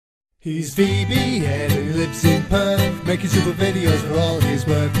He's VB and he lives in Perth, making super videos for all his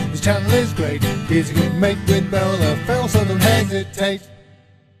worth. His channel is great, he's a good mate with Beryl of Feral, so don't hesitate.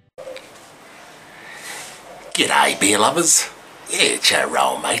 G'day beer lovers, it's your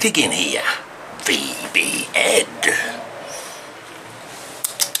old mate again here, VB Ed.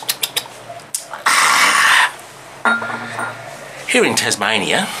 Here in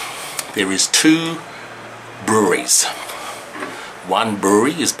Tasmania there is two breweries. One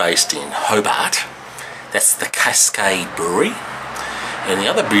brewery is based in Hobart, that's the Cascade Brewery, and the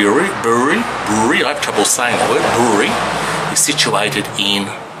other brewery, I have trouble saying the word, brewery, is situated in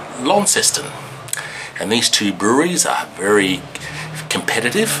Launceston. And these two breweries are very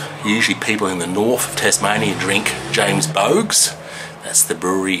competitive. Usually people in the north of Tasmania drink James Boags, that's the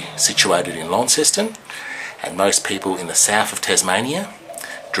brewery situated in Launceston, and most people in the south of Tasmania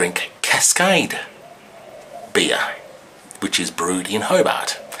drink Cascade beer, which is brewed in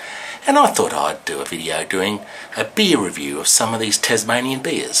Hobart. And I thought I'd do a video doing a beer review of some of these Tasmanian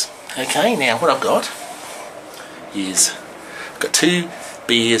beers. Okay, now what I've got is, I've got two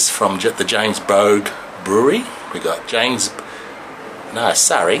beers from the James Boag Brewery. We've got this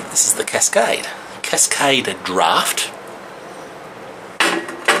is the Cascade Draft.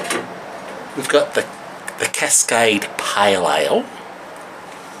 We've got the Cascade Pale Ale.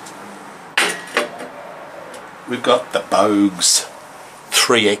 We've got the Boags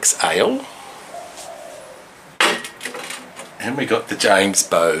 3X Ale, and we got the James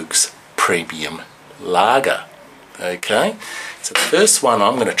Boags Premium Lager. Okay, so the first one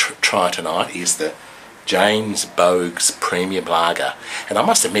I'm going to try tonight is the James Boags Premium Lager, and I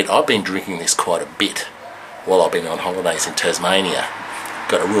must admit I've been drinking this quite a bit while I've been on holidays in Tasmania.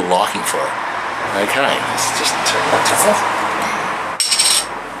 Got a real liking for it. Okay, let's just turn that off.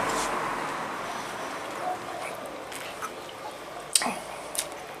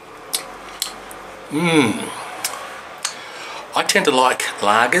 I tend to like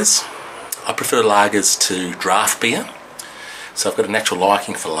lagers. I prefer lagers to draft beer, so I've got a natural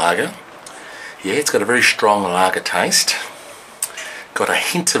liking for lager. Yeah, it's got a very strong lager taste. Got a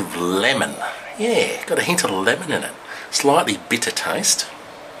hint of lemon. Yeah, got a hint of lemon in it. Slightly bitter taste.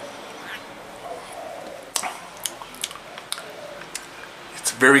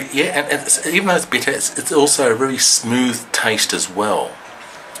 It's very, yeah, and even though it's bitter, it's also a very smooth taste as well.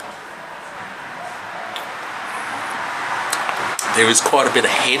 There is quite a bit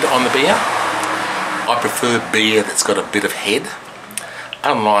of head on the beer. I prefer beer that's got a bit of head,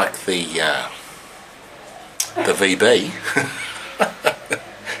 unlike the VB.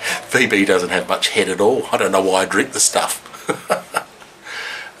 VB doesn't have much head at all. I don't know why I drink the stuff.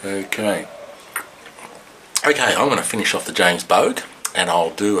 Okay, I'm going to finish off the James Boag, and I'll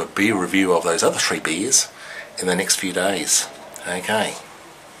do a beer review of those other three beers in the next few days. Okay.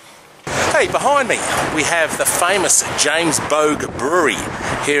 Hey, behind me we have the famous James Boag Brewery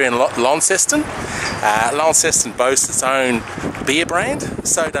here in Launceston. Launceston boasts its own beer brand,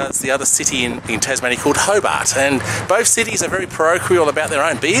 so does the other city in Tasmania called Hobart, and both cities are very parochial about their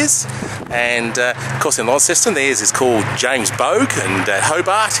own beers. And of course in Launceston theirs is called James Boag, and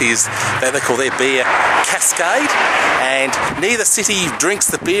Hobart is, they call their beer Cascade, and neither city drinks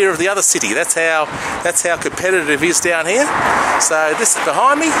the beer of the other city. That's how competitive it is down here. So this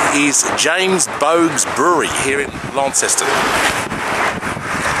behind me is James Boag's Brewery here in Launceston.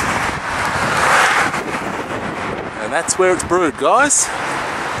 And that's where it's brewed, guys.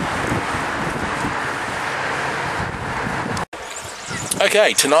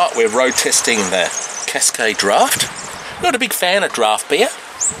 Okay, tonight we're road testing the Cascade Draft. Not a big fan of draft beer.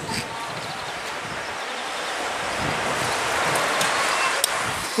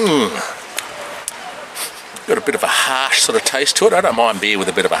 Got a bit of a harsh sort of taste to it. I don't mind beer with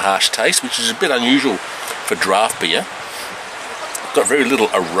a bit of a harsh taste, which is a bit unusual for draft beer. Got very little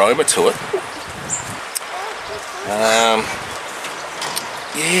aroma to it.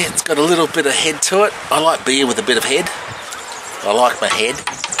 Yeah, it's got a little bit of head to it. I like beer with a bit of head. I like my head.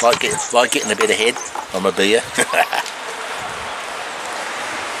 Like getting a bit of head on my beer.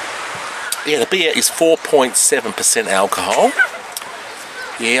 Yeah, the beer is 4.7% alcohol.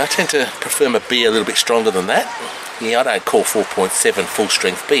 Yeah, I tend to prefer my beer a little bit stronger than that. Yeah, I don't call 4.7 full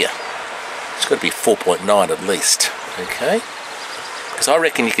strength beer. It's got to be 4.9 at least. Okay? Because I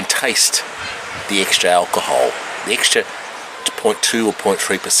reckon you can taste the extra alcohol. The extra 0.2 or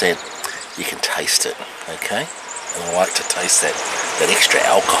 0.3%, you can taste it. Okay? And I like to taste that extra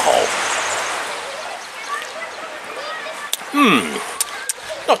alcohol.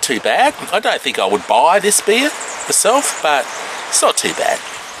 Not too bad. I don't think I would buy this beer myself, but it's not too bad.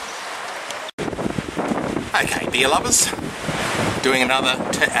 Okay, beer lovers, doing another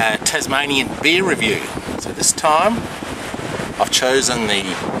Tasmanian beer review. So this time I've chosen the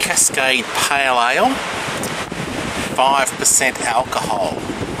Cascade Pale Ale, 5% alcohol.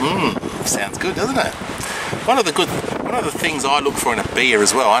 Sounds good, doesn't it? One of the things I look for in a beer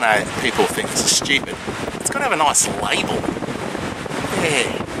as well, I know people think this is stupid, it's got to have a nice label. Yeah,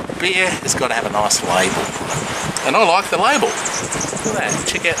 beer has got to have a nice label. And I like the label. Look at that,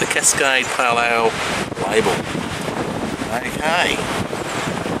 check out the Cascade Pale Ale label. Okay.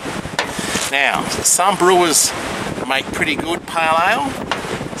 Now, some brewers make pretty good pale ale,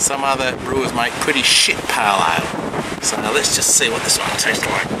 some other brewers make pretty shit pale ale. So let's just see what this one tastes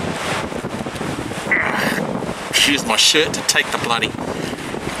like. Use my shirt to take the bloody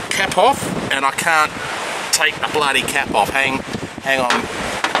cap off, and I can't take the bloody cap off. Hang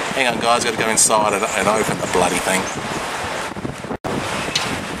on guys, got to go inside and open the bloody thing.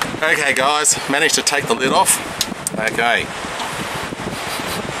 Okay guys, managed to take the lid off. Okay.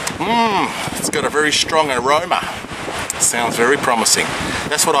 It's got a very strong aroma. Sounds very promising.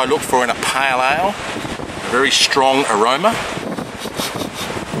 That's what I look for in a pale ale. A very strong aroma.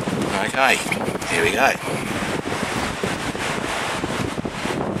 Okay, here we go.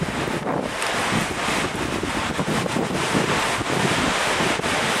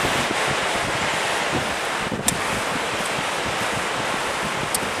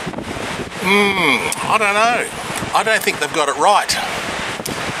 I don't know. I don't think they've got it right.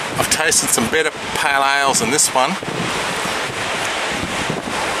 I've tasted some better pale ales than this one.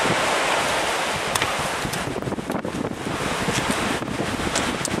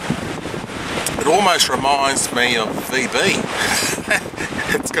 It almost reminds me of VB.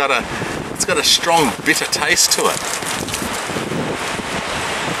 It's got a strong bitter taste to it.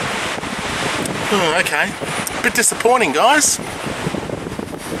 Okay, a bit disappointing, guys.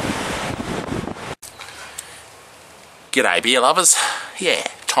 G'day beer lovers. Yeah,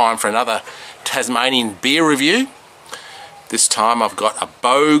 time for another Tasmanian beer review. This time I've got a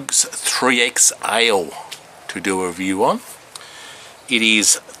Boags 3X Ale to do a review on. It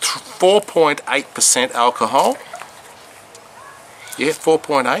is 4.8% alcohol. Yeah,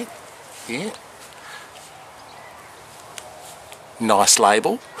 4.8. Yeah. Nice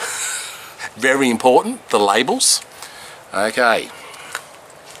label. Very important, the labels. Okay.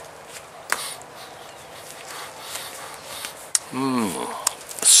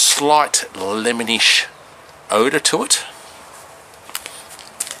 Slight lemonish odour to it.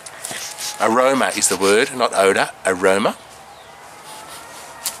 Aroma is the word, not odour, aroma.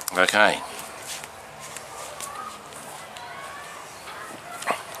 Okay.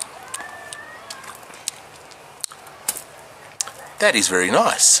 That is very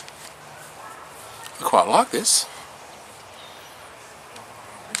nice. I quite like this.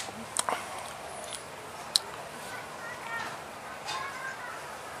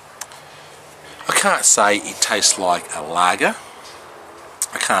 I can't say it tastes like a lager.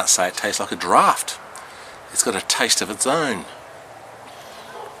 I can't say it tastes like a draft. It's got a taste of its own.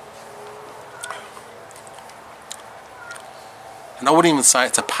 And I wouldn't even say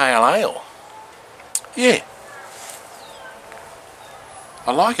it's a pale ale. Yeah.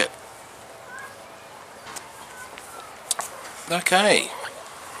 I like it. Okay.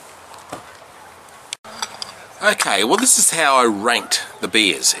 Okay, well this is how I ranked the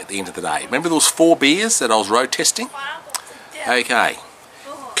beers at the end of the day. Remember those 4 beers that I was road testing? Okay.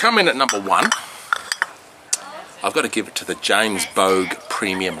 Coming at number 1, I've got to give it to the James Boag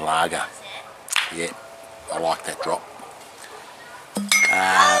Premium Lager. Yeah, I like that drop.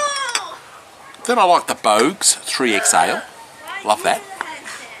 Then I like the Boags 3X Ale. Love that.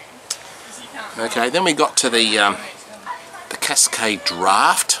 Okay, then we got to the Cascade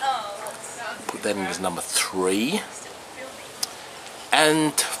Draft. Put that in as number 3.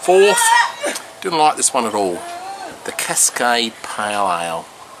 And 4th, didn't like this one at all. The Cascade Pale Ale.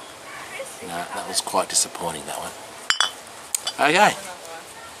 No, that was quite disappointing, that one. Okay.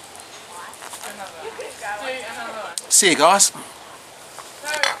 See you guys.